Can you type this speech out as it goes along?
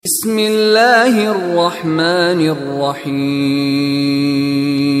بسم الله الرحمن الرحيم.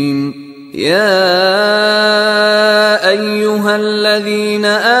 يا أيها الذين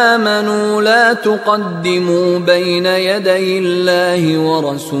آمنوا لا تقدموا بين يدي الله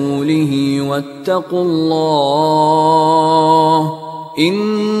ورسوله واتقوا الله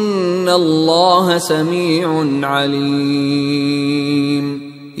إن الله سميع عليم.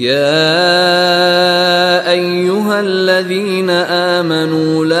 يا أيها الذين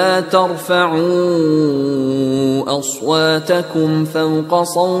آمنوا لا ترفعوا أصواتكم فوق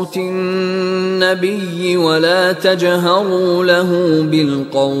صوت النبي ولا تجهروا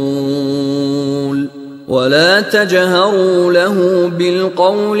له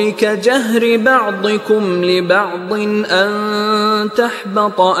بالقول كجهر بعضكم لبعض أن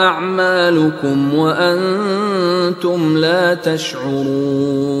تحبط أعمالكم وأنتم لا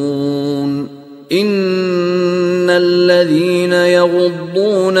تشعرون. إن الذين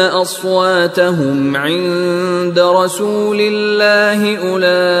يغضون أصواتهم عند رسول الله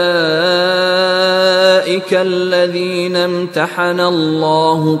أولئك الذين امتحن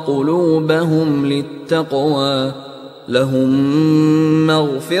الله قلوبهم للتقوى لهم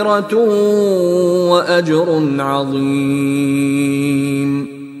مغفرة وأجر عظيم.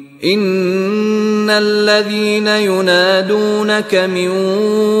 إن الذين ينادونك من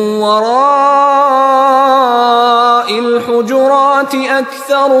وراء الحجرات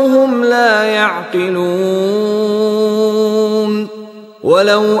أكثرهم لا يعقلون.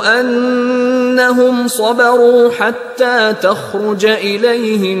 ولو أنهم صبروا حتى تخرج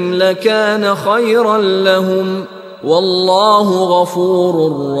إليهم لكان خيرا لهم والله غفور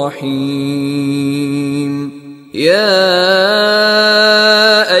رحيم. يا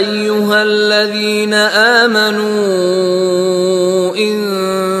أيها الذين آمنوا إن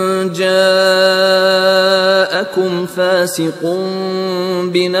جاءكم فاسق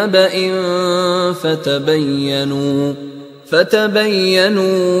بنبأ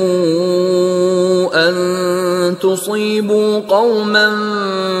فتبينوا أن تصيبوا قوما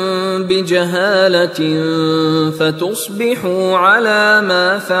بجهالة فتصبحوا على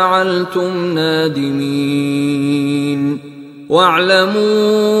ما فعلتم نادمين. واعلموا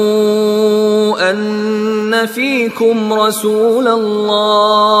أن فيكم رسول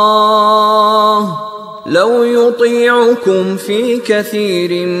الله لو يطيعكم في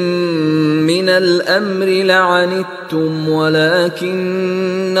كثير من الأمر لعنتم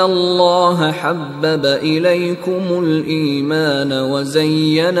ولكن الله حبب إليكم الإيمان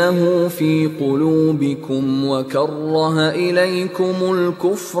وزينه في قلوبكم وكره إليكم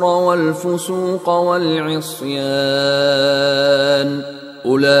الكفر والفسوق والعصيان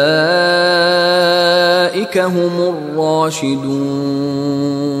أولئك هم الراشدون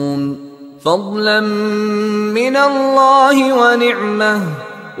فضلا من الله ونعمه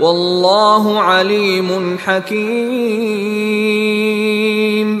والله عليم حكيم.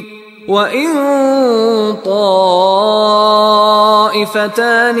 وإن طائفتان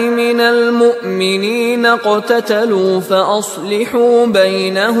من المؤمنين اقتتلوا فأصلحوا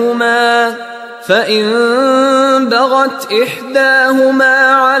بينهما فإن بغت إحداهما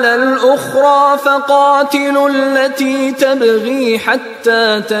على الأخرى فقاتلوا التي تبغي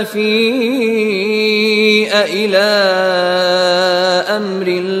حتى تفيء إلى أمر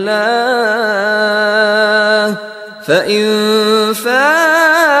الله فإن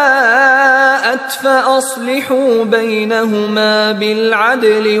فاءت فأصلحوا بينهما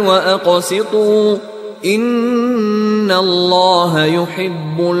بالعدل وأقسطوا إن الله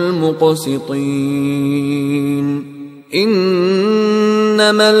يحب المقسطين.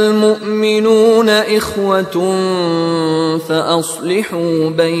 إنما المؤمنون إخوة فأصلحوا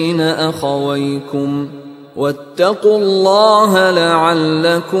بين أخويكم واتقوا الله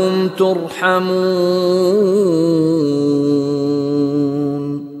لعلكم ترحمون.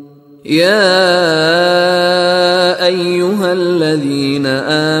 يا أيها الذين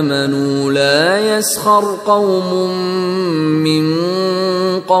آمنوا لا يسخر قوم من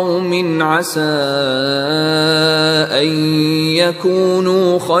قوم عسى أن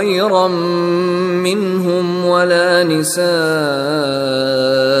يكونوا خيرا منهم ولا نساء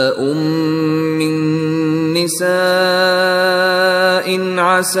من نساء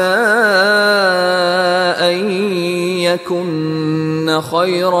عسى أن يكن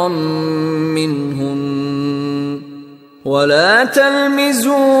خيرا منهن ولا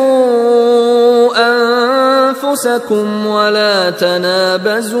تلمزوا أنفسكم ولا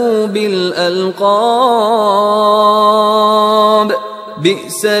تنابزوا بالألقاب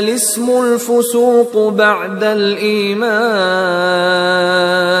بئس الاسم الفسوق بعد الإيمان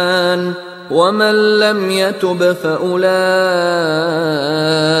ومن لم يتب فأولئك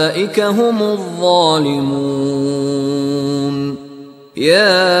أولئك هم الظالمون.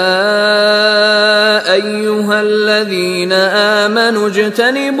 يا أيها الذين آمنوا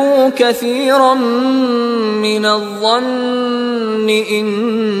اجتنبوا كثيرا من الظن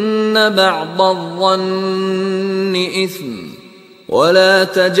إن بعض الظن إثم، ولا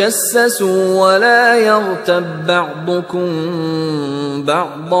تجسسوا ولا يغتب بعضكم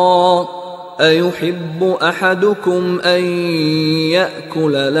بعضا، أيحب أحدكم أن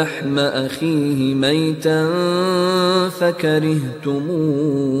يأكل لحم أخيه ميتا فكرهتموه،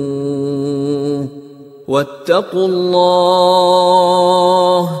 واتقوا الله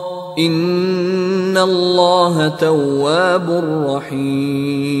إن الله تواب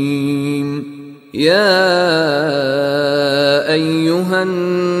رحيم. يا أيها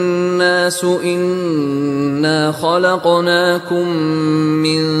الناس إنا خلقناكم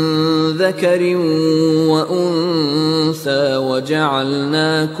من ذكر وأنثى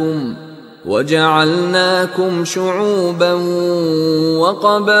وجعلناكم شعوبا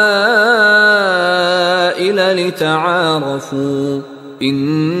وقبائل لتعارفوا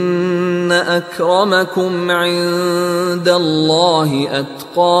إن أكرمكم عند الله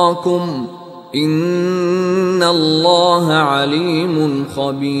أتقاكم إن الله عليم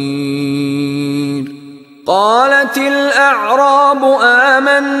خبير. قالت الأعراب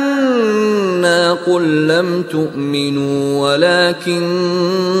آمنا قل لم تؤمنوا ولكن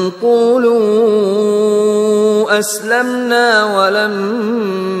قولوا أسلمنا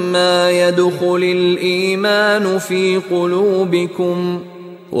ولما يدخل الإيمان في قلوبكم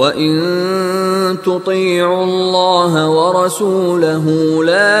وإن تطيعوا الله ورسوله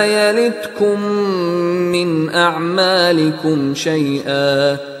لا يلتكم من أعمالكم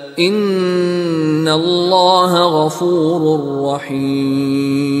شيئا إن الله غفور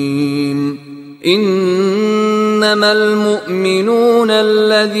رحيم. إنما المؤمنون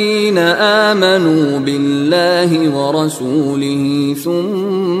الذين آمنوا بالله ورسوله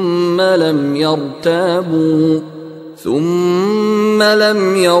ثم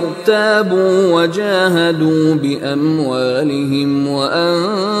لم يرتابوا وجاهدوا بأموالهم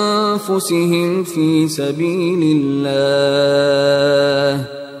وأنفسهم في سبيل الله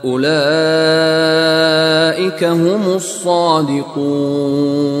أولئك هم الصادقون.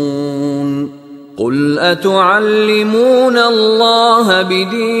 قل أتعلمون الله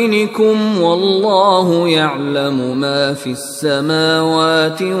بدينكم والله يعلم ما في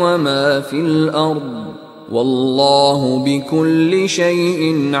السماوات وما في الأرض والله بكل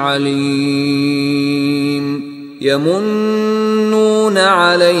شيء عليم. يمنون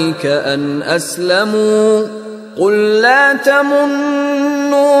عليك أن أسلموا قل لا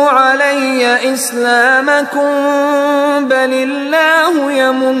تمنوا علي إسلامكم بل الله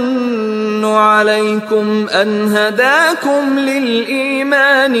يمن عليكم أن هداكم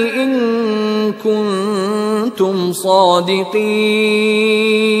للإيمان إن كنتم صادقين.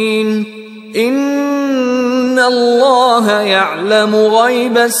 إن الله يعلم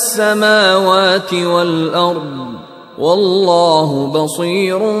غيب السماوات والأرض والله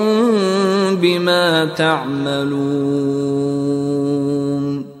بصير بما تعملون.